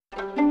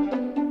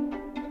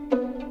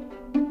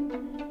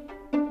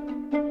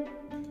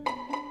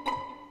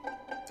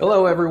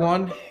Hello,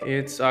 everyone.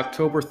 It's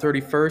October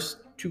 31st,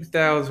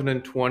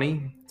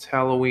 2020. It's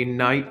Halloween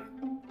night.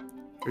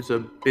 There's a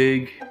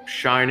big,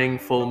 shining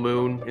full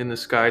moon in the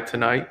sky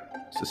tonight.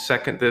 It's the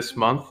second this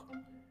month.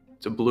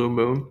 It's a blue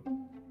moon.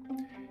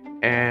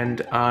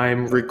 And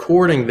I'm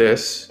recording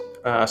this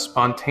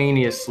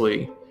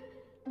spontaneously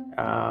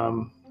out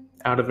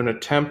of an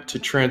attempt to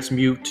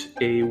transmute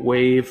a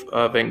wave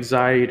of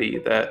anxiety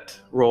that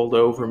rolled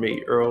over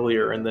me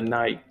earlier in the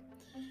night.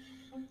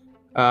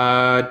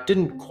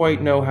 Didn't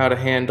quite know how to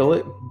handle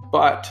it,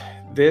 but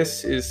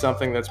this is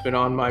something that's been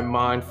on my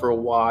mind for a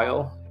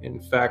while. In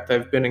fact,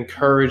 I've been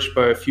encouraged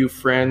by a few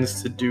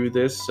friends to do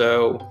this,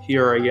 so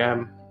here I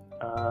am.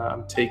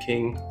 I'm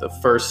taking the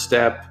first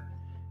step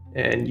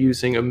and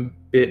using a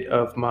bit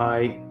of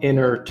my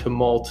inner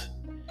tumult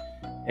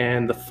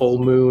and the full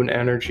moon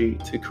energy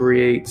to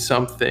create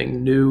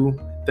something new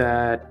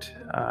that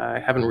I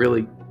haven't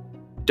really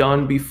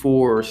done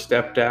before or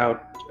stepped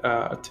out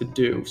to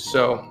do.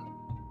 So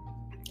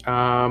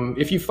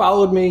if you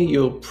followed me,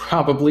 you'll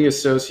probably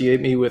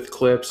associate me with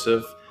clips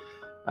of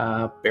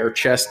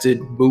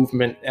bare-chested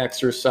movement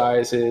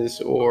exercises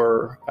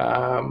or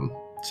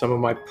some of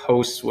my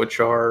posts, which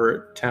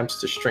are attempts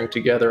to string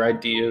together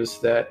ideas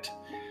that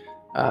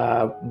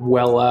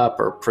well up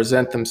or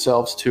present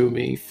themselves to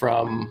me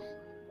from,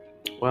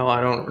 well, I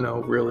don't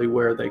know really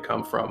where they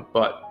come from,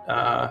 but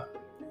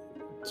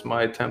it's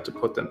my attempt to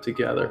put them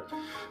together.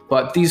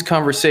 But these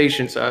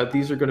conversations,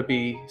 these are going to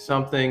be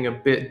something a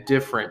bit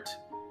different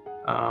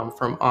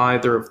from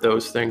either of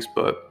those things,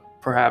 but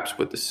perhaps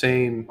with the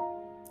same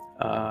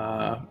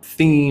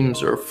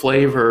themes or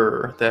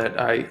flavor that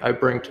I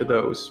bring to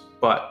those.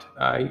 But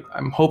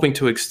I'm hoping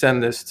to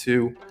extend this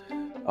to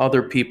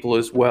other people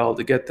as well,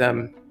 to get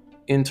them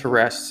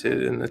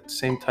interested in the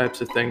same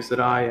types of things that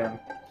I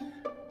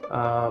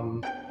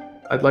am.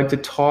 I'd like to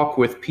talk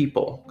with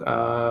people,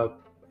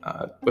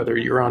 whether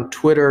you're on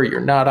Twitter,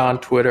 you're not on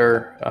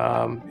Twitter,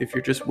 if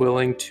you're just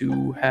willing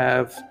to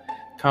have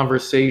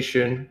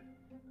conversation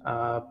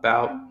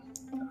about,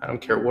 I don't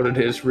care what it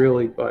is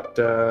really, but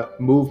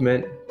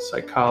movement,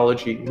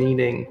 psychology,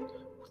 meaning,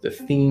 the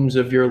themes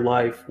of your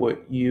life, what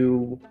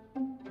you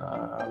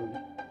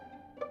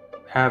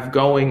have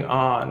going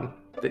on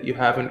that you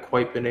haven't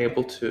quite been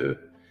able to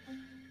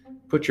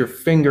put your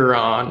finger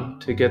on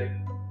to get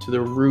to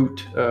the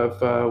root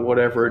of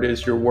whatever it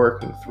is you're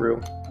working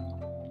through.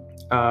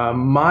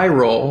 My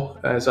role,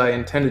 as I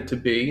intended to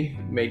be,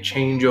 may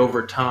change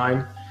over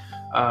time.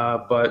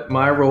 But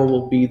my role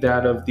will be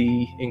that of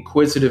the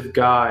inquisitive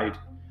guide.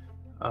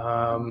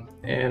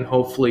 And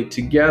hopefully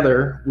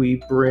together we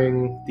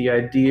bring the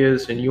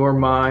ideas in your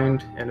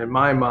mind and in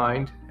my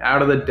mind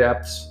out of the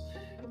depths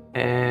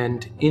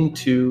and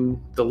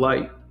into the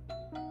light.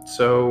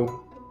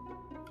 So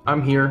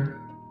I'm here.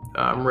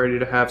 I'm ready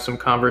to have some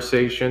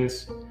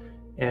conversations,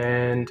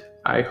 and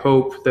I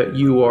hope that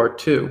you are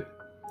too.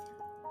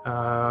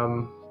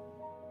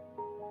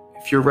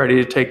 If you're ready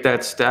to take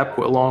that step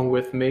along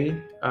with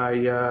me,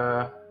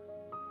 I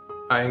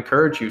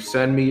encourage you,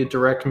 send me a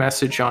direct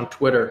message on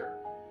Twitter.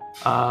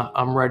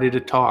 I'm ready to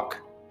talk.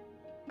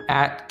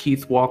 At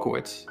Keith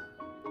Walkowitz,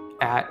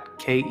 at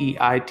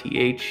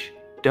KeithWalkieWicz,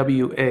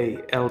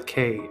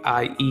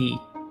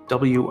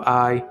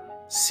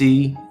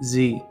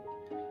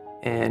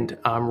 and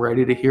I'm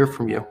ready to hear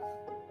from you.